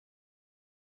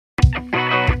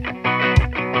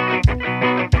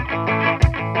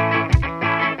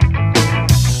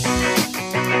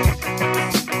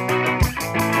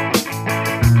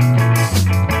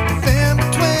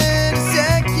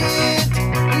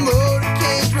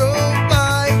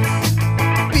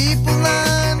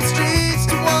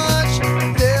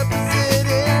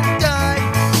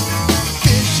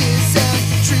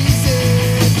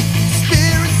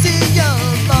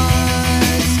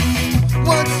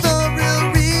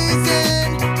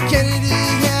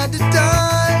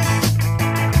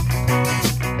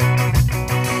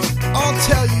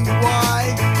Tell you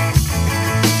why.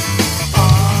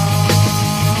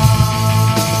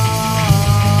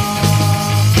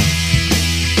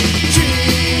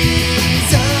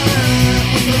 Treason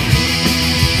was the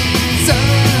reason.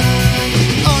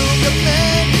 All of the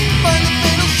men find the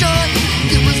fatal shot.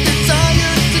 It was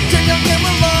desire to turn down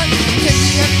Camelot.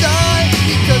 Kenny had died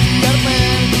because he had a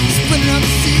plan. Splitting out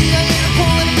the CIA to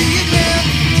pull in a Vietnam.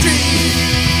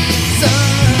 Treason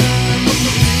was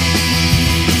the reason.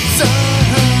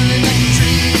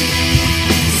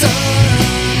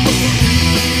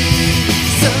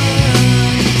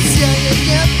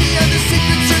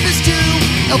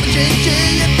 JJ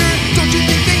and Dirk, don't you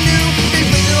think they knew? They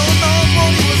played it all along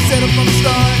while he was set up from the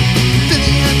start. Then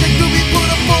the anti-groovy put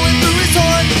a bullet through his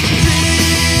heart.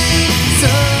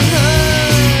 Treason.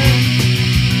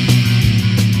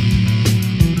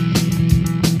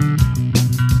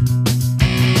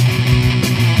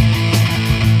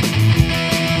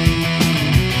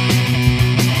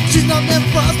 She's not meant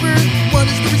prosper.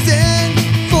 What is the reason?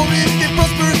 For if they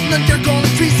prosper, none dare call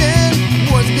it treason.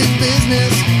 War's big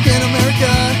business in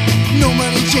America. No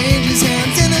money changes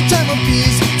hands in a time of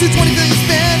peace. 220 billion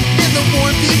spent in the war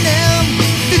in Vietnam.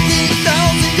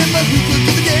 58,000 get but who could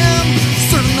give a damn?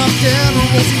 Serving off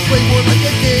generals who play war like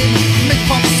a game. Make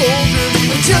pop soldiers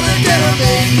until they're dead or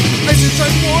made. ISIS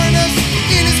tried to warn us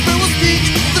in his farewell speech.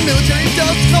 The military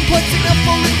does complex enough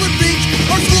for liquid reach.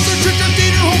 Our schools are church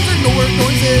outdated, homes are nowhere to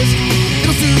exist.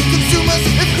 It'll soon consume us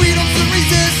if we don't soon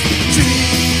resist.